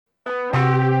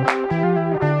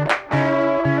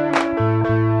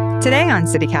Today on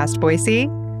CityCast Boise,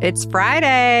 it's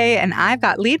Friday, and I've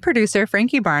got lead producer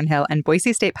Frankie Barnhill and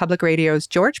Boise State Public Radio's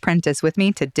George Prentice with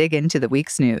me to dig into the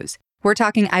week's news. We're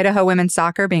talking Idaho women's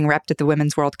soccer being repped at the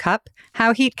Women's World Cup,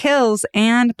 how heat kills,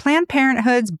 and Planned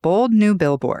Parenthood's bold new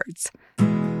billboards.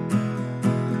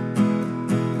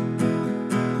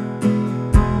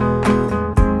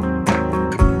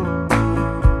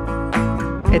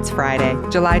 It's Friday,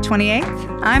 July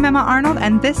 28th. I'm Emma Arnold,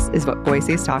 and this is what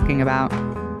Boise's talking about.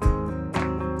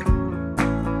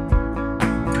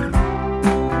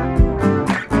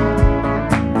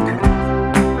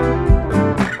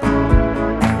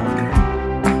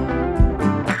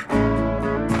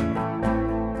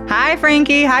 Hi,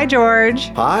 Frankie. Hi, George.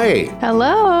 Hi.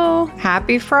 Hello.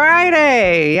 Happy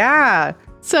Friday. Yeah.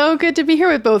 So good to be here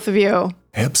with both of you.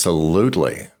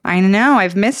 Absolutely. I know.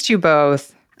 I've missed you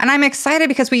both. And I'm excited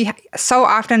because we so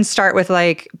often start with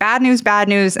like bad news,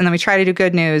 and then we try to do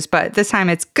good news. But this time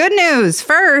it's good news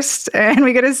first. And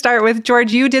we get to start with,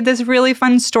 George, you did this really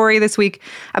fun story this week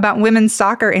about women's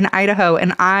soccer in Idaho.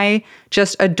 And I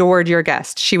just adored your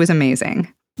guest. She was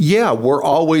amazing. Yeah, we're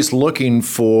always looking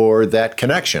for that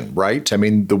connection, right? I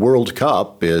mean, the World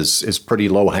Cup is pretty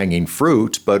low-hanging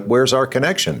fruit, but where's our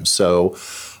connection? So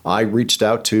I reached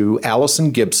out to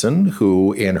Allison Gibson,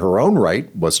 who in her own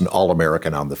right was an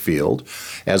All-American on the field.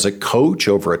 As a coach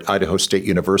over at Idaho State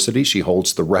University, she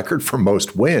holds the record for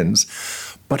most wins.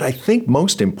 But I think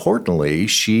most importantly,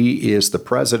 she is the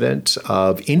president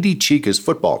of Indy Chicas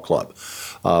Football Club,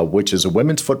 which is a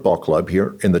women's football club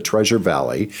here in the Treasure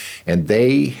Valley. And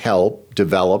they help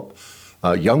develop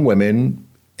young women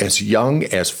as young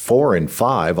as 4 and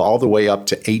 5, all the way up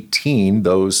to 18,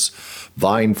 those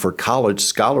vying for college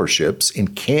scholarships in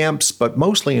camps, but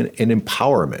mostly in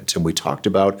empowerment. And we talked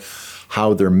about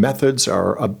how their methods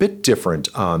are a bit different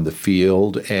on the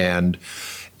field. And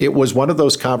it was one of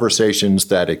those conversations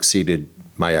that exceeded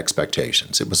my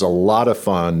expectations. It was a lot of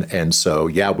fun. And so,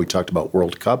 yeah, we talked about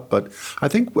World Cup, but I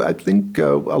think a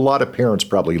lot of parents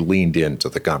probably leaned into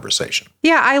the conversation.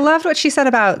 Yeah, I loved what she said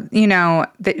about,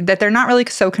 that they're not really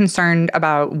so concerned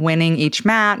about winning each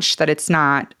match, that it's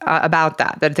not about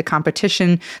that the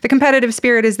competition, the competitive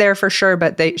spirit is there for sure.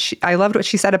 But I loved what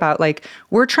she said about, like,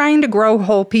 we're trying to grow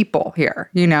whole people here.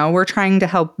 We're trying to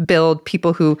help build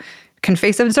people who can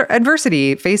face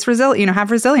adversity,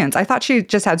 have resilience. I thought she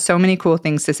just had so many cool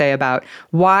things to say about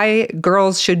why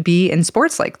girls should be in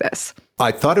sports like this.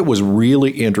 I thought it was really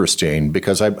interesting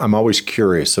because I'm always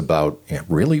curious about,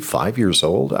 really 5 years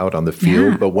old out on the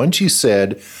field. Yeah. But when she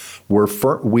said,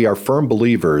 we are firm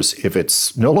believers, if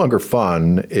it's no longer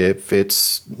fun, if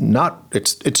it's not,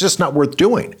 it's just not worth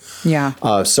doing.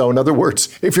 Yeah. So in other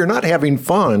words, if you're not having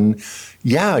fun,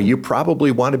 yeah, you probably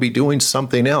want to be doing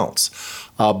something else.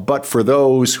 But for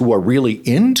those who are really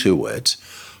into it,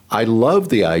 I love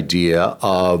the idea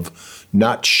of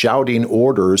not shouting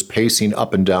orders, pacing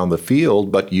up and down the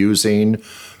field, but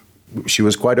she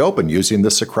was quite open, using the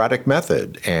Socratic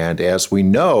method. And as we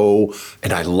know,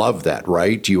 and I love that,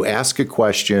 right? You ask a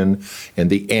question and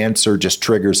the answer just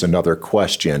triggers another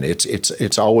question.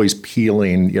 It's always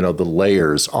peeling, the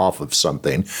layers off of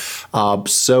something,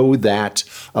 so that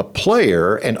a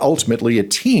player and ultimately a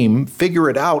team figure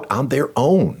it out on their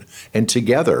own and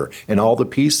together and all the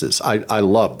pieces. I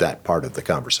love that part of the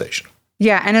conversation.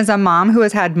 Yeah, and as a mom who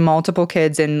has had multiple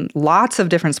kids in lots of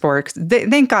different sports,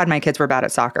 thank God my kids were bad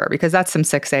at soccer, because that's some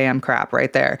 6 a.m. crap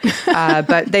right there.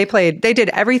 But they did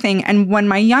everything. And when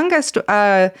my youngest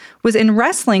was in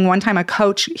wrestling, one time a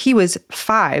coach, he was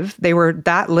 5, they were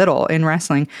that little in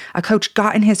wrestling, a coach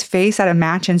got in his face at a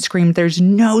match and screamed, "There's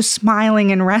no smiling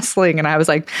in wrestling." And I was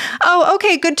like, oh,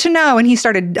 okay, good to know. And he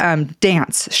started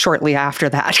dance shortly after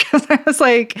that. I was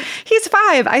like, he's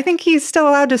 5. I think he's still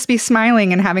allowed to be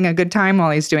smiling and having a good time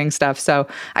while he's doing stuff. So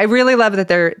I really love that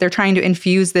they're trying to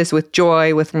infuse this with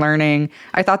joy, with learning.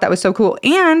 I thought that was so cool.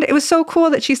 And it was so cool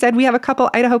that she said we have a couple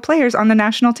Idaho players on the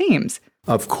national teams.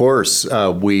 Of course,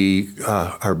 we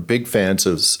are big fans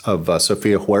of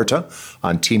Sofia Huerta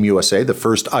on Team USA, the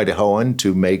first Idahoan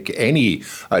to make any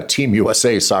Team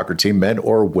USA soccer team, men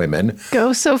or women.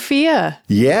 Go, Sophia.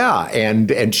 Yeah,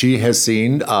 and she has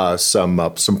seen some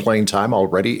playing time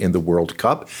already in the World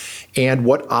Cup. And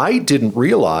what I didn't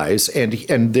realize, and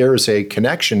there's a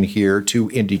connection here to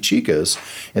Indy Chicas,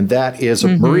 and that is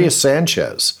Maria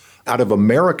Sanchez out of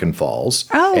American Falls.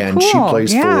 Oh, and cool. she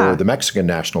plays Yeah. for the Mexican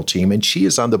national team, and she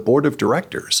is on the board of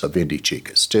directors of Indy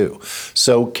Chicas too.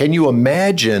 So can you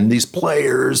imagine these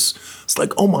players? It's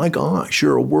like, oh my gosh,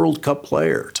 you're a World Cup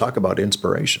player. Talk about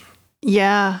inspiration.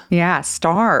 Yeah. Yeah,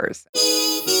 stars.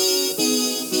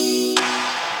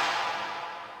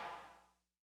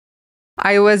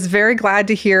 I was very glad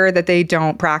to hear that they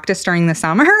don't practice during the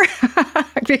summer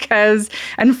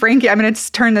and Frankie, I'm going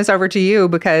to turn this over to you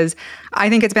because I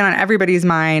think it's been on everybody's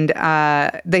mind.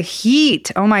 The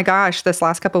heat, oh my gosh, this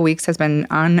last couple of weeks has been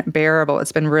unbearable.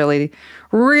 It's been really,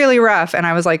 really rough. And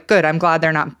I was like, good, I'm glad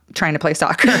they're not trying to play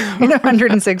soccer in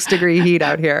 106-degree heat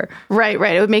out here. Right.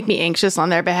 It would make me anxious on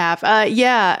their behalf.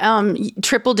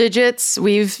 Triple digits.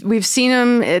 We've seen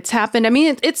them. It's happened. I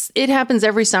mean, it happens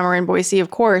every summer in Boise,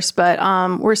 of course, but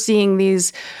we're seeing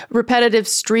these repetitive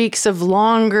streaks of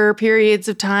longer periods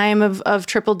of time of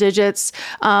triple digits.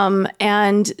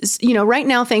 Right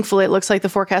now, thankfully, it looks like the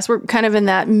forecast, we're kind of in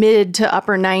that mid to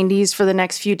upper 90s for the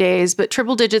next few days, but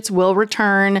triple digits will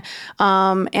return.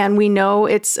 And we know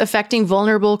it's affecting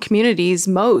vulnerable communities,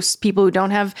 most people who don't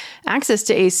have access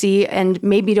to AC and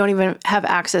maybe don't even have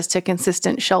access to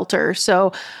consistent shelter.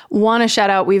 So want to shout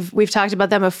out, we've talked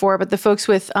about them before, but the folks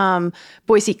with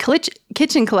Boise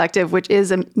Kitchen Collective, which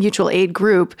is a mutual aid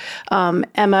group.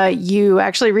 Emma, you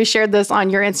actually reshared this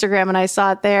on your Instagram and I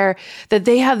saw it there, that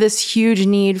they have this huge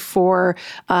need for,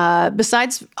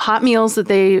 besides hot meals that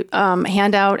they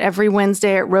hand out every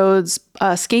Wednesday at Rhodes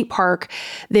Skate Park,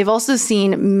 they've also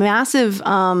seen massive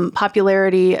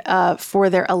popularity for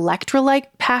their electrolyte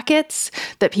packets,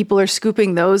 that people are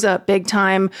scooping those up big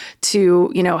time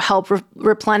to, help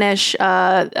replenish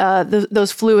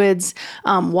those fluids.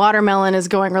 Watermelon is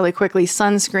going really quickly,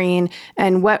 sunscreen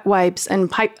and wet wipes and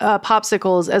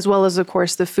popsicles, as well as, of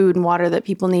course, the food and water that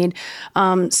people need.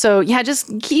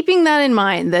 Just keeping that in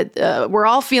mind, that we're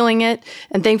all feeling it.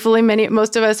 And thankfully,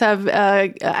 most of us have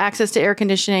access to air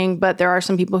conditioning, but there are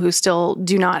some people who still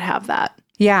do not have that.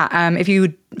 Yeah. If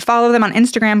you follow them on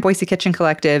Instagram, Boise Kitchen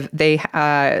Collective, they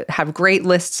have great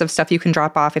lists of stuff you can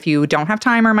drop off if you don't have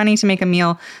time or money to make a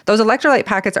meal. Those electrolyte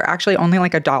packets are actually only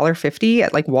like $1.50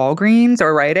 at like Walgreens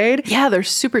or Rite Aid. Yeah, they're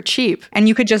super cheap. And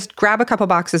you could just grab a couple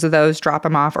boxes of those, drop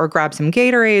them off, or grab some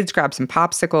Gatorades, grab some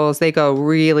popsicles. They go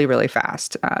really, really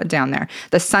fast down there.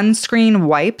 The sunscreen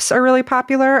wipes are really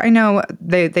popular. I know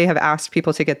they have asked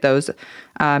people to get those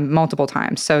multiple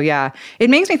times. So yeah, it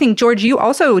makes me think, George, you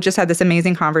also just had this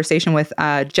amazing conversation with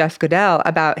Jeff Goodell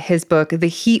about his book, The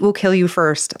Heat Will Kill You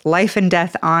First, Life and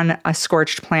Death on a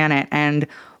Scorched Planet. And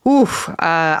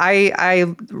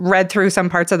I read through some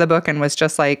parts of the book and was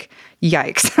just like,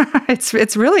 yikes.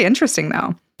 It's really interesting,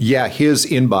 though. Yeah, his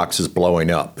inbox is blowing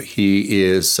up.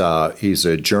 He's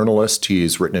a journalist.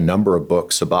 He's written a number of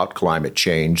books about climate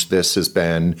change. This has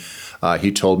been,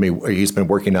 he told me he's been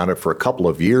working on it for a couple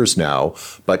of years now,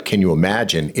 but can you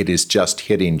imagine, it is just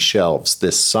hitting shelves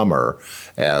this summer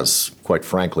as, quite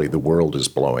frankly, the world is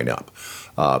blowing up.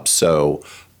 So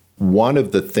one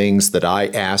of the things that I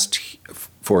asked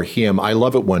for him, I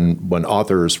love it when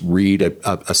authors read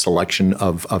a selection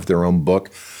of their own book.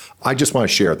 I just want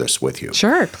to share this with you.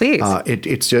 Sure, please.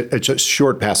 It's a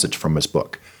short passage from his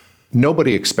book.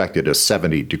 Nobody expected a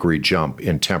 70-degree jump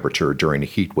in temperature during a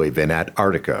heat wave in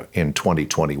Antarctica in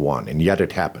 2021, and yet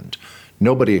it happened.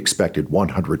 Nobody expected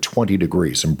 120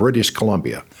 degrees in British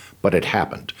Columbia, but it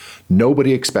happened.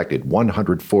 Nobody expected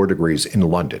 104 degrees in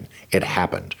London. It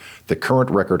happened. The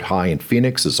current record high in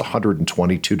Phoenix is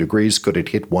 122 degrees. Could it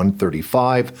hit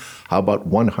 135? How about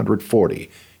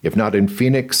 140? If not in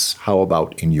Phoenix, how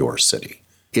about in your city?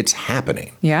 It's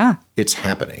happening. Yeah. It's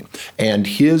happening. And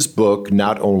his book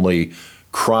not only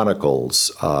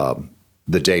chronicles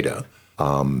the data,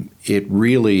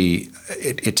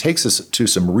 it takes us to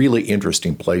some really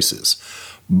interesting places.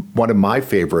 One of my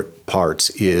favorite parts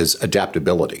is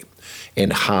adaptability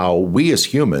and how we as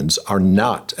humans are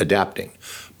not adapting,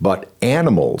 but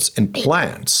animals and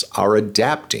plants are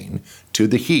adapting to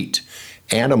the heat.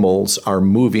 Animals are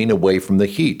moving away from the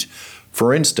heat.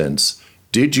 For instance,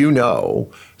 did you know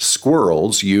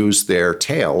squirrels use their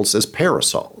tails as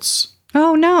parasols?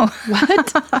 Oh, no.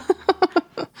 What?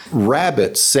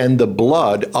 Rabbits send the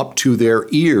blood up to their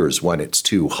ears when it's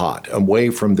too hot, away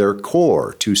from their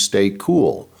core to stay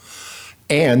cool.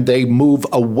 And they move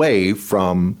away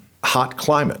from hot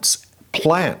climates.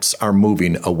 Plants are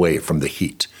moving away from the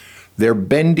heat. They're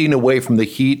bending away from the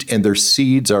heat and their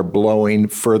seeds are blowing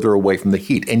further away from the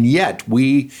heat. And yet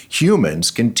we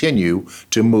humans continue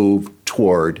to move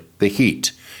toward the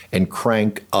heat and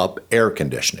crank up air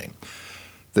conditioning.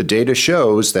 The data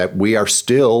shows that we are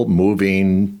still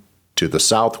moving to the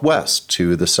southwest,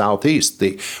 to the southeast.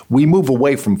 We move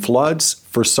away from floods.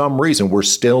 For some reason, we're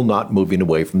still not moving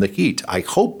away from the heat. I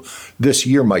hope this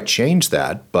year might change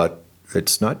that, but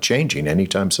it's not changing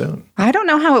anytime soon. I don't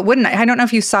know how it wouldn't. I don't know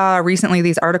if you saw recently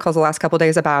these articles the last couple of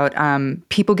days about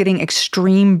people getting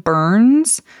extreme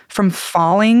burns from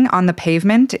falling on the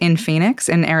pavement in Phoenix,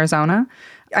 in Arizona.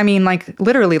 I mean, like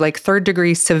literally like third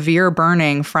degree severe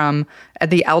burning from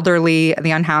the elderly,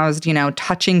 the unhoused,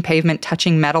 touching pavement,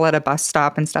 touching metal at a bus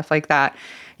stop and stuff like that.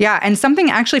 Yeah. And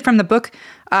something actually from the book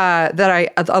a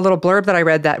little blurb that I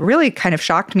read that really kind of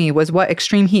shocked me was what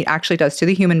extreme heat actually does to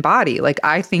the human body. Like,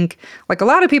 I think, like a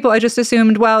lot of people, I just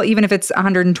assumed, well, even if it's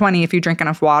 120, if you drink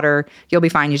enough water, you'll be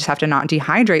fine. You just have to not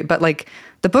dehydrate. But like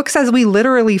the book says, we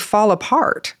literally fall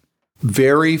apart.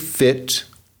 Very fit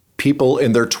people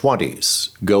in their 20s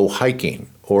go hiking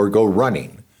or go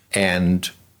running and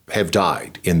have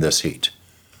died in this heat.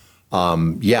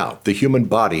 The human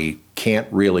body can't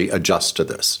really adjust to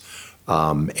this.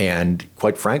 And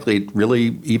quite frankly,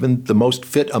 really, even the most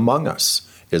fit among us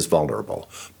is vulnerable.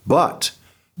 But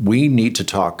we need to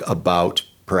talk about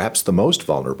perhaps the most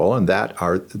vulnerable, and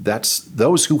that's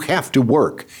those who have to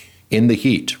work in the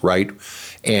heat, right?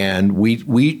 And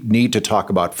we need to talk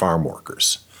about farm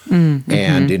workers. Mm-hmm.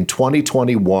 And in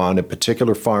 2021, a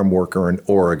particular farm worker in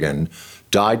Oregon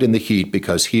died in the heat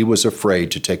because he was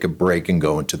afraid to take a break and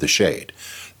go into the shade.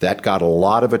 That got a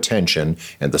lot of attention,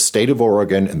 and the state of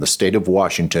Oregon and the state of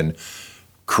Washington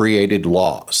created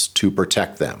laws to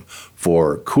protect them.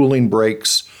 For cooling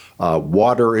breaks,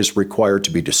 water is required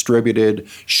to be distributed,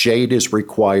 shade is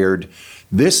required.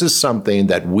 This is something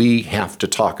that we have to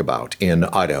talk about in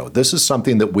Idaho. This is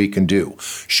something that we can do.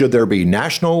 Should there be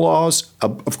national laws?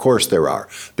 Of course there are.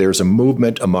 There's a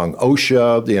movement among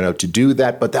OSHA, to do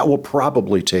that, but that will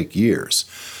probably take years.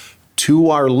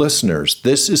 To our listeners,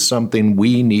 this is something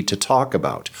we need to talk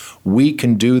about. We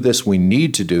can do this. We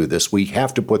need to do this. We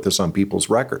have to put this on people's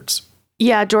records.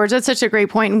 Yeah, George, that's such a great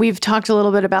point. And we've talked a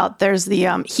little bit about there's the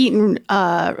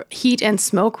heat and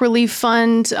smoke relief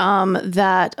fund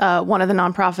that one of the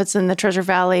nonprofits in the Treasure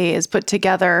Valley is put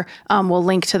together. We'll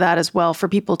link to that as well for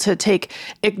people to take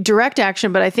direct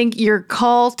action. But I think your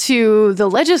call to the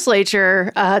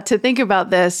legislature to think about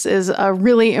this is a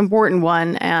really important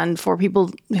one. And for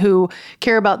people who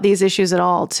care about these issues at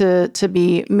all to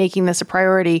be making this a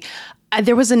priority.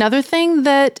 There was another thing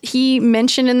that he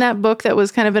mentioned in that book that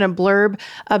was kind of in a blurb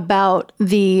about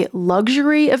the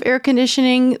luxury of air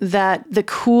conditioning, that the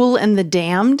cool and the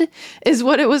damned is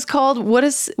what it was called. What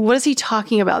is he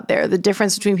talking about there? The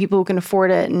difference between people who can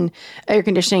afford it and air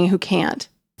conditioning who can't?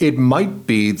 It might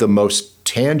be the most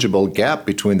tangible gap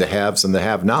between the haves and the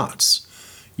have-nots.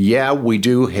 Yeah, we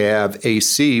do have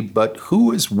AC, but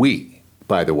who is we,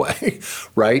 by the way,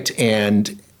 right?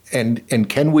 And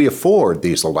can we afford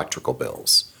these electrical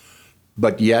bills?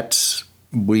 But yet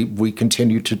we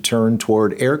continue to turn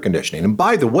toward air conditioning. And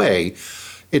by the way,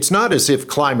 it's not as if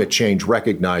climate change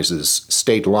recognizes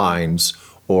state lines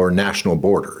or national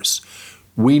borders.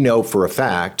 We know for a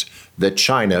fact that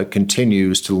China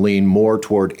continues to lean more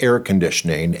toward air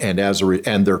conditioning, and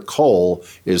and their coal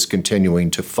is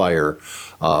continuing to fire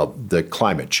the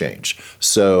climate change.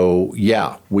 So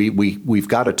yeah, we've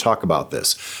got to talk about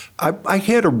this. I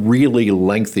had a really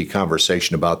lengthy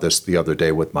conversation about this the other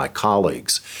day with my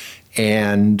colleagues,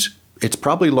 and it's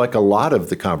probably like a lot of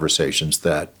the conversations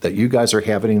that you guys are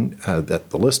having,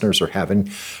 that the listeners are having,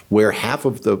 where half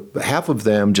of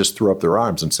them just throw up their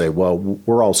arms and say, "Well,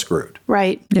 we're all screwed."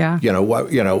 Right. Yeah.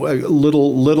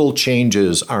 Little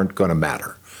changes aren't going to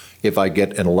matter if I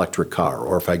get an electric car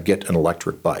or if I get an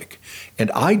electric bike,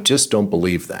 and I just don't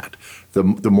believe that. The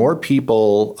more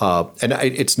people,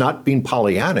 it's not being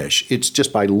Pollyannish, it's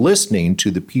just by listening to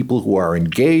the people who are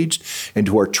engaged and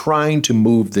who are trying to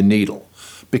move the needle.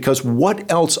 Because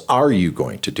what else are you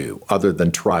going to do other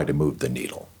than try to move the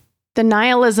needle? The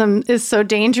nihilism is so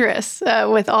dangerous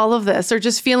with all of this, or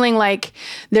just feeling like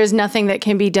there's nothing that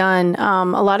can be done.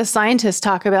 A lot of scientists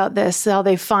talk about this, how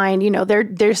they find,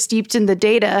 they're steeped in the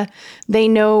data. They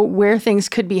know where things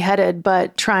could be headed,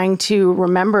 but trying to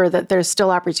remember that there's still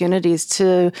opportunities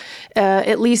to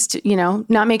at least,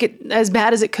 not make it as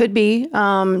bad as it could be,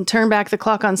 turn back the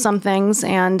clock on some things,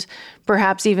 and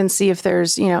perhaps even see if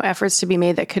there's, efforts to be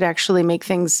made that could actually make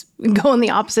things go in the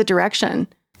opposite direction.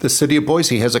 The city of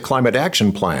Boise has a climate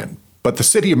action plan, but the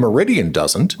city of Meridian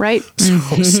doesn't. Right.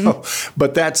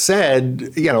 But that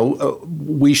said,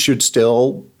 we should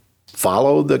still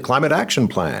follow the climate action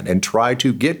plan and try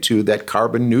to get to that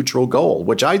carbon neutral goal,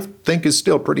 which I think is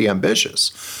still pretty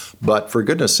ambitious. But for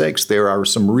goodness sakes, there are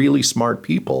some really smart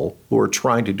people who are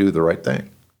trying to do the right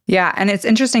thing. Yeah. And it's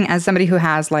interesting, as somebody who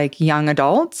has like young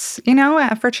adults,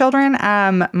 for children,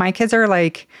 my kids are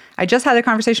like, I just had a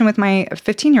conversation with my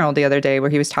 15-year-old the other day where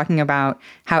he was talking about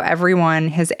how everyone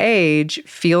his age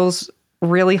feels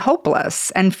really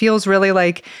hopeless and feels really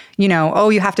like, you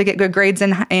have to get good grades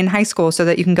in high school so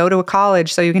that you can go to a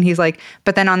college. He's like,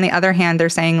 but then on the other hand, they're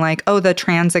saying like, the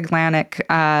transatlantic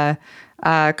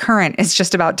current is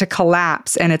just about to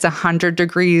collapse and it's 100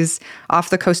 degrees off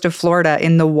the coast of Florida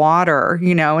in the water,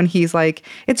 and he's like,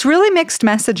 it's really mixed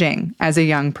messaging as a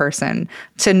young person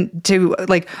to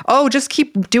like, oh, just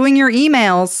keep doing your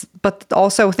emails, but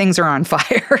also things are on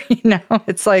fire,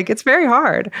 It's like, it's very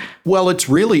hard. Well, it's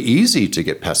really easy to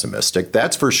get pessimistic,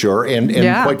 that's for sure. And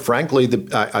quite frankly,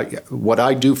 what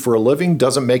I do for a living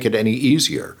doesn't make it any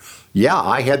easier. Yeah,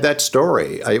 I had that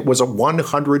story. It was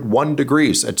 101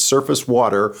 degrees at surface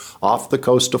water off the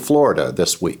coast of Florida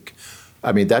this week.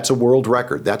 I mean, that's a world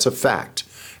record. That's a fact.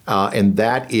 And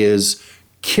that is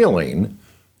killing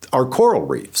our coral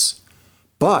reefs.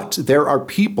 But there are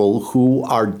people who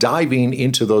are diving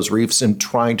into those reefs and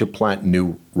trying to plant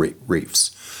new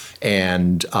reefs.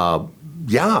 And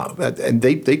and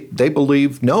they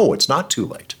believe, no, it's not too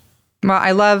late. Well,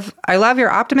 I love your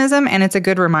optimism, and it's a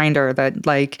good reminder that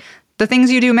like the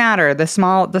things you do matter, the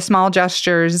small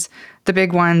gestures, the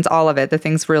big ones, all of it, the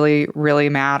things really, really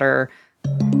matter.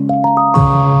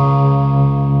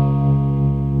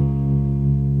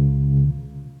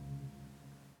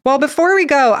 Well, before we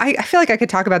go, I feel like I could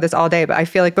talk about this all day, but I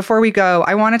feel like before we go,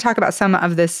 I want to talk about some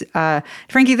of this.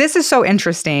 Frankie, this is so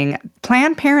interesting.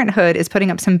 Planned Parenthood is putting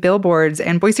up some billboards,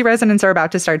 and Boise residents are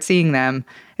about to start seeing them.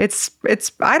 It's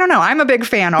I don't know. I'm a big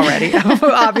fan already,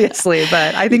 obviously,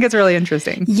 but I think it's really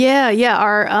interesting. Yeah.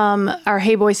 Our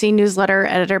Hey Boise newsletter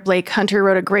editor, Blake Hunter,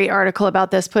 wrote a great article about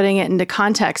this, putting it into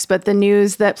context. But the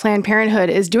news that Planned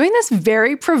Parenthood is doing this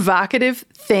very provocative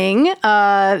thing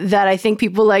that I think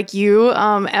people like you,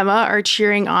 Emma, are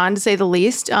cheering on, to say the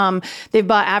least. They've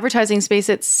bought advertising space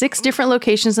at 6 different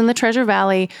locations in the Treasure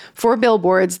Valley for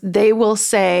billboards. They will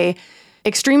say,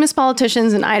 extremist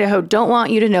politicians in Idaho don't want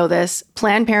you to know this.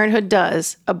 Planned Parenthood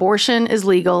does. Abortion is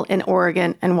legal in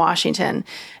Oregon and Washington.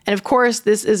 And of course,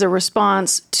 this is a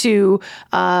response to,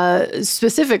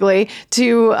 specifically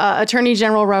to Attorney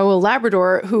General Raul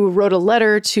Labrador, who wrote a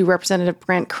letter to Representative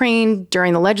Brent Crane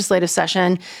during the legislative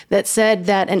session that said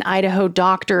that an Idaho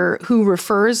doctor who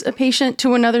refers a patient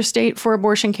to another state for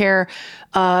abortion care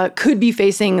could be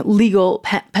facing legal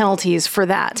penalties for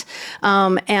that.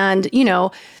 And,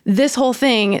 this whole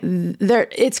thing,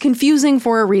 it's confusing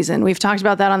for a reason. We've talked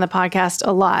about that on the podcast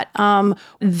a lot.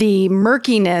 The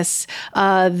murkiness,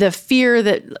 the fear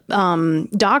that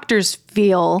doctors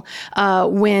feel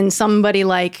when somebody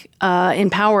like in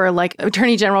power, like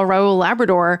Attorney General Raul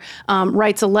Labrador,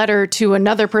 writes a letter to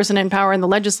another person in power in the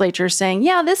legislature saying,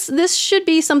 yeah, this should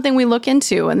be something we look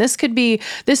into, and this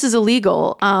is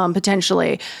illegal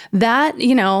potentially. That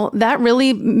that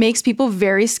really makes people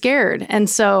very scared, and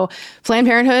so Planned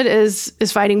Parenthood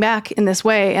is fighting back in this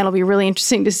way, and it'll be really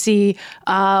interesting to see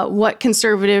what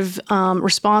conservative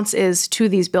response is to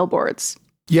these billboards.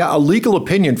 Yeah, a legal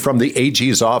opinion from the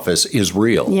AG's office is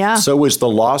real. Yeah. So is the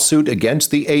lawsuit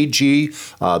against the AG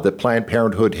that Planned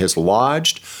Parenthood has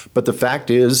lodged. But the fact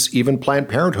is, even Planned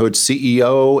Parenthood's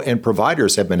CEO and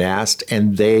providers have been asked,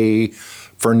 and they,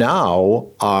 for now,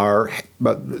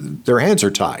 their hands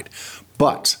are tied.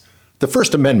 But the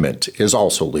First Amendment is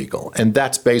also legal, and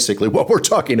that's basically what we're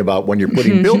talking about when you're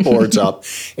putting billboards up.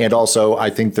 And also,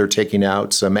 I think they're taking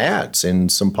out some ads in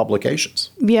some publications.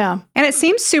 Yeah. And it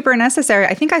seems super necessary.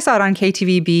 I think I saw it on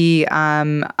KTVB.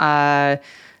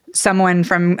 Someone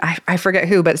from, I forget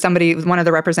who, but one of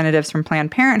the representatives from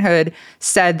Planned Parenthood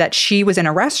said that she was in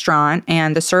a restaurant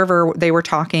and the server, they were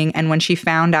talking. And when she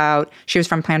found out she was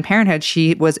from Planned Parenthood,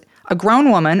 she was a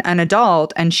grown woman, an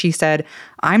adult, and she said,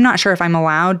 I'm not sure if I'm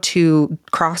allowed to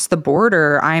cross the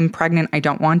border. I'm pregnant. I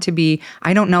don't want to be.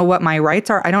 I don't know what my rights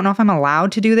are. I don't know if I'm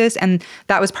allowed to do this. And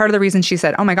that was part of the reason she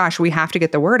said, oh my gosh, we have to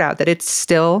get the word out that it's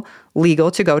still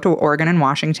legal to go to Oregon and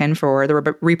Washington for the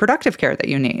reproductive care that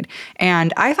you need.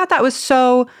 And I thought that was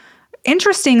so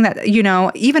interesting that,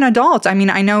 even adults, I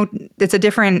mean, I know it's a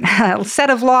different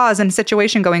set of laws and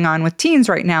situation going on with teens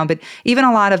right now, but even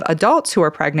a lot of adults who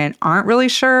are pregnant aren't really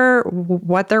sure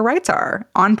what their rights are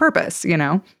on purpose,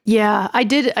 Yeah, I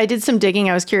did some digging.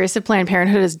 I was curious if Planned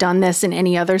Parenthood has done this in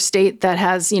any other state that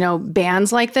has,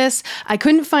 bans like this. I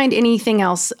couldn't find anything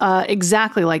else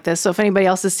exactly like this. So if anybody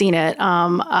else has seen it,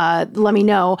 let me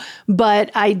know. But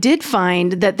I did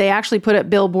find that they actually put up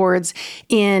billboards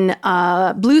in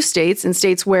blue states, in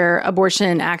states where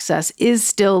abortion access is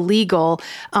still legal,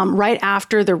 right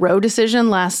after the Roe decision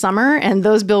last summer. And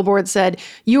those billboards said,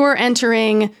 you are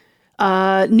entering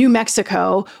New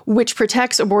Mexico, which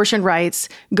protects abortion rights.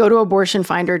 Go to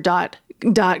abortionfinder.gov.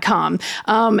 .com.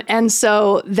 And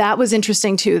so that was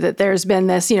interesting too, that there's been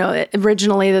this,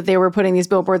 originally that they were putting these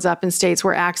billboards up in states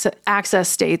where access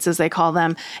states, as they call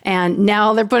them. And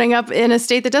now they're putting up in a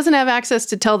state that doesn't have access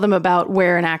to tell them about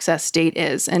where an access state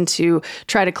is and to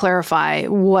try to clarify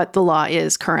what the law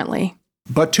is currently.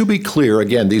 But to be clear,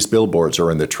 again, these billboards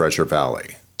are in the Treasure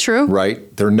Valley. True.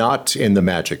 Right? They're not in the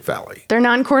Magic Valley. They're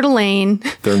not in Coeur d'Alene.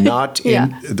 They're not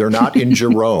in they're not in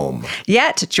Jerome.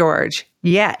 Yet, George.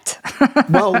 Yet.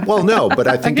 well, no, but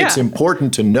I think it's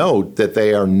important to note that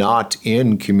they are not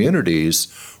in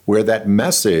communities where that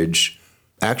message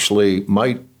actually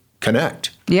might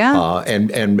connect. Yeah.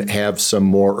 And have some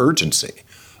more urgency.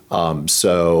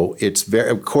 So it's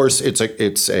of course,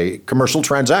 it's a commercial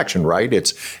transaction, right?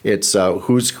 It's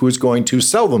who's going to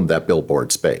sell them that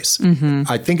billboard space. Mm-hmm.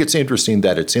 I think it's interesting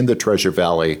that it's in the Treasure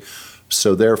Valley.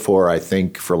 So therefore, I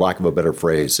think, for lack of a better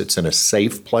phrase, it's in a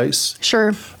safe place.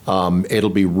 Sure. It'll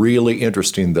be really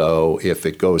interesting, though, if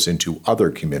it goes into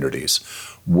other communities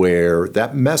where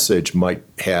that message might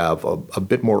have a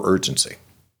bit more urgency.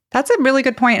 That's a really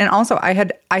good point. And also, I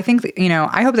think,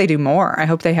 I hope they do more. I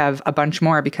hope they have a bunch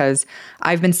more, because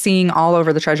I've been seeing all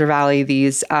over the Treasure Valley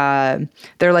these,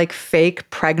 they're like fake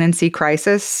pregnancy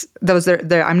crisis.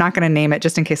 I'm not going to name it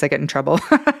just in case I get in trouble.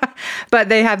 But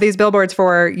they have these billboards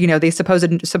for, these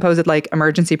supposed like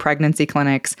emergency pregnancy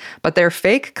clinics, but they're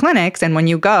fake clinics. And when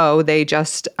you go, they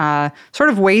just sort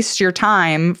of waste your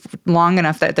time long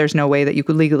enough that there's no way that you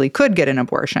legally could get an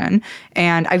abortion.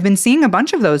 And I've been seeing a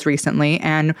bunch of those recently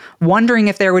and wondering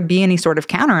if there would be any sort of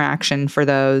counteraction for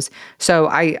those. So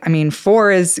I am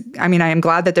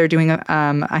glad that they're doing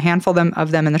a handful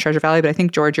of them in the Treasure Valley. But I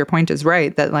think, George, your point is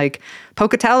right, that like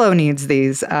Pocatello needs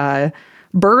these.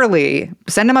 Burley,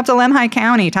 send them up to Lemhi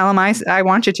County. Tell them I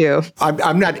want you to.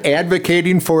 I'm not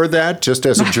advocating for that just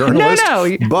as a journalist,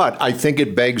 No. But I think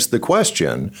it begs the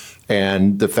question.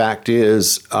 And the fact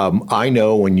is, I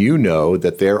know and you know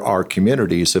that there are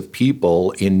communities of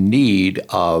people in need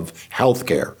of health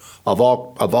care of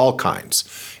all kinds.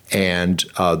 And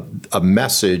a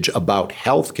message about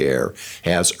health care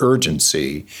has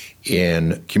urgency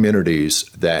in communities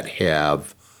that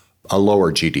have a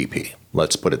lower GDP.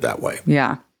 Let's put it that way.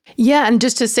 Yeah. Yeah, and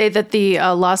just to say that the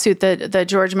lawsuit that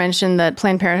George mentioned that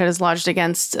Planned Parenthood has lodged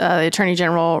against the Attorney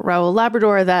General Raul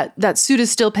Labrador, that suit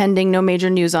is still pending. No major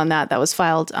news on that. That was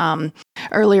filed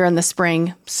earlier in the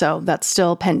spring, so that's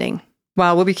still pending.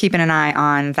 Well, we'll be keeping an eye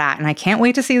on that, and I can't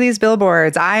wait to see these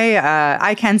billboards.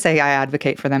 I can say I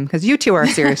advocate for them because you two are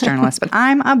serious journalists, but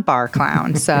I'm a bar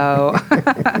clown. So,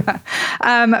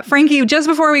 Frankie, just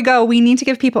before we go, we need to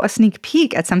give people a sneak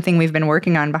peek at something we've been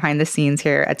working on behind the scenes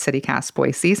here at CityCast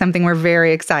Boise, something we're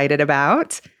very excited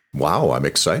about. Wow, I'm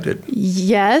excited.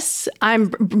 Yes, I'm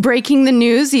breaking the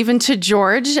news even to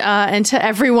George and to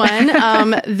everyone.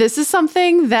 This is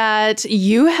something that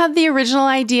you had the original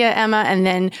idea, Emma, and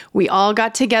then we all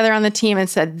got together on the team and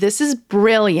said, this is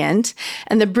brilliant.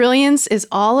 And the brilliance is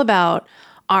all about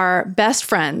our best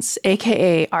friends,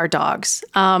 AKA our dogs.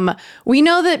 We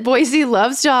know that Boise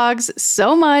loves dogs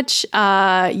so much.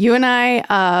 You and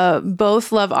I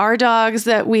both love our dogs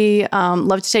that we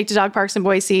love to take to dog parks in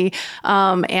Boise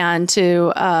and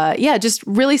to, just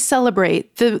really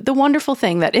celebrate the wonderful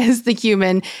thing that is the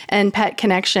human and pet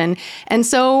connection. And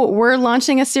so we're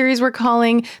launching a series we're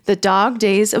calling The Dog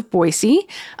Days of Boise.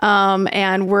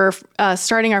 And we're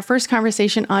starting our first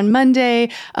conversation on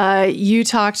Monday. You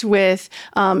talked with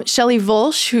Shelley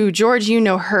Volsch, who, George, you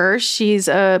know her. She's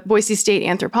a Boise State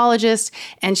anthropologist,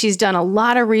 and she's done a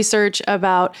lot of research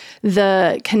about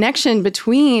the connection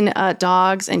between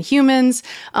dogs and humans,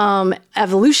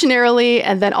 evolutionarily,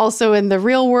 and then also in the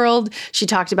real world. She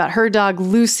talked about her dog,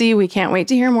 Lucy. We can't wait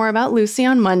to hear more about Lucy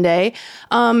on Monday.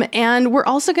 And we're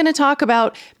also going to talk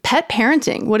about pet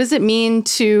parenting. What does it mean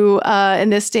to,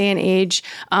 in this day and age,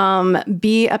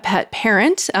 be a pet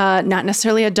parent, not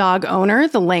necessarily a dog owner?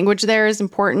 The language there is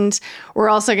important. We're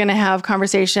also going to have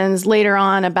conversations later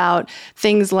on about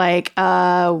things like,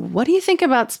 what do you think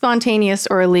about spontaneous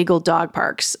or illegal dog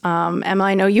parks? Emma,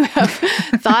 I know you have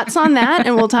thoughts on that,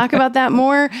 and we'll talk about that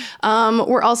more.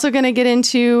 We're also going to get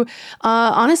into,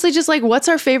 honestly, just like what's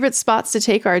our favorite spots to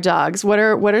take our dogs? What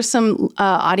are some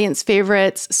audience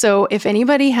favorites? So if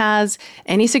anybody has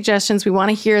any suggestions, we want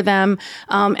to hear them.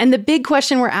 And the big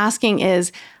question we're asking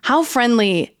is, how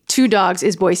friendly to dogs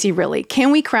is Boise really?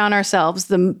 Can we crown ourselves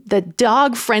the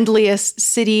dog friendliest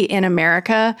city in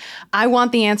America? I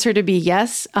want the answer to be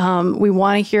yes. We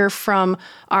want to hear from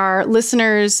our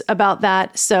listeners about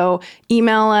that. So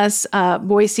email us,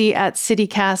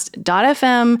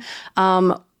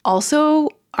 Boise@citycast.fm. Also,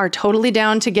 are totally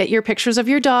down to get your pictures of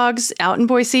your dogs out in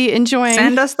Boise enjoying.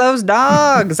 Send us those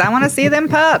dogs. I want to see them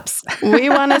pups. We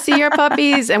want to see your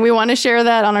puppies, and we want to share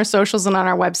that on our socials and on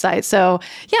our website. So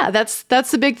yeah, that's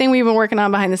the big thing we've been working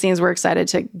on behind the scenes. We're excited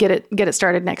to get it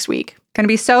started next week. Going to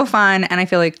be so fun. And I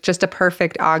feel like just a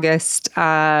perfect August,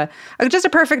 just a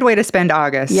perfect way to spend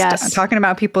August. Yes. Talking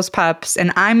about people's pups.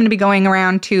 And I'm going to be going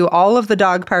around to all of the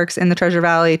dog parks in the Treasure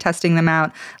Valley, testing them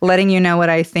out, letting you know what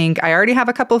I think. I already have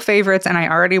a couple favorites, and I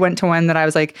already went to one that I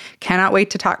was like, cannot wait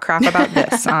to talk crap about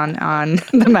this on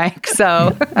the mic.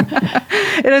 So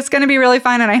it is going to be really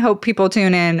fun, and I hope people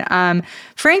tune in.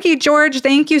 Frankie, George,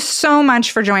 thank you so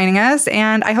much for joining us,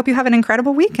 and I hope you have an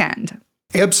incredible weekend.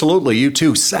 Absolutely. You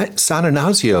too. San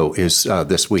Ignacio is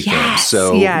this weekend. Yes,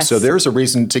 so yes. so there's a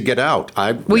reason to get out.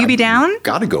 Will you be down?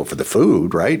 Got to go for the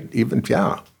food, right?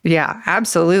 Yeah,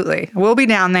 absolutely. We'll be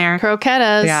down there.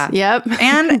 Croquetas. Yeah. Yep.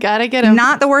 And gotta get them.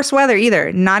 Not the worst weather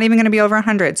either. Not even going to be over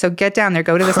 100. So get down there.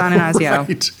 Go to the San Ignacio.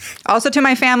 Right. Also to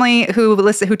my family who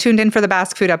tuned in for the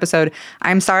Basque food episode,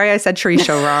 I'm sorry I said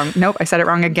chorizo wrong. Nope, I said it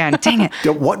wrong again. Dang it.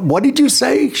 What did you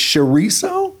say?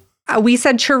 Chorizo? We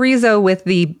said chorizo with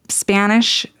the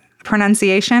Spanish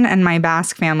pronunciation, and my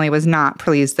Basque family was not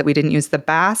pleased that we didn't use the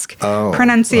Basque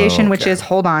pronunciation, which is,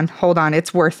 hold on.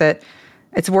 It's worth it.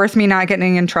 It's worth me not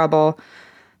getting in trouble.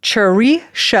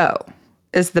 Chorizo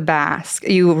is the Basque.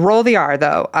 You roll the R,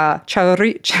 though.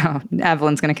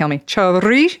 Evelyn's going to kill me.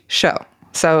 Chorizo.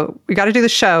 So we got to do the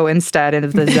show instead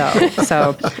of the zo.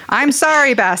 So I'm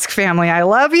sorry, Basque family. I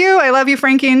love you. I love you,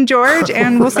 Frankie and George,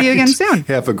 and we'll see you again soon.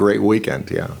 Have a great weekend.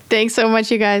 Yeah. Thanks so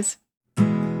much, you guys.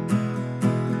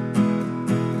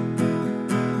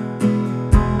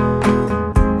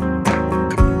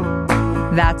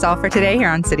 That's all for today here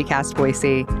on CityCast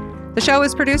Boise. The show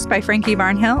is produced by Frankie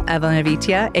Barnhill, Evelyn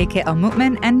Avitia, A.K.L.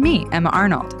 Mootman, and me, Emma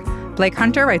Arnold. Blake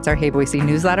Hunter writes our Hey Boise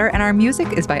newsletter, and our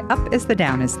music is by Up Is the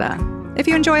Down Is the. If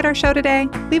you enjoyed our show today,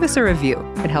 leave us a review.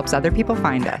 It helps other people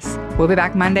find us. We'll be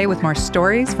back Monday with more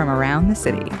stories from around the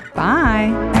city. Bye.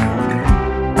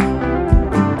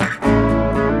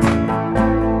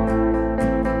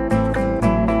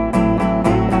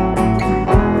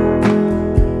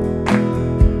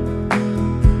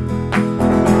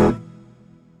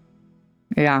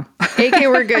 Yeah. AK,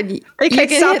 we're good. AK,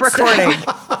 stop recording.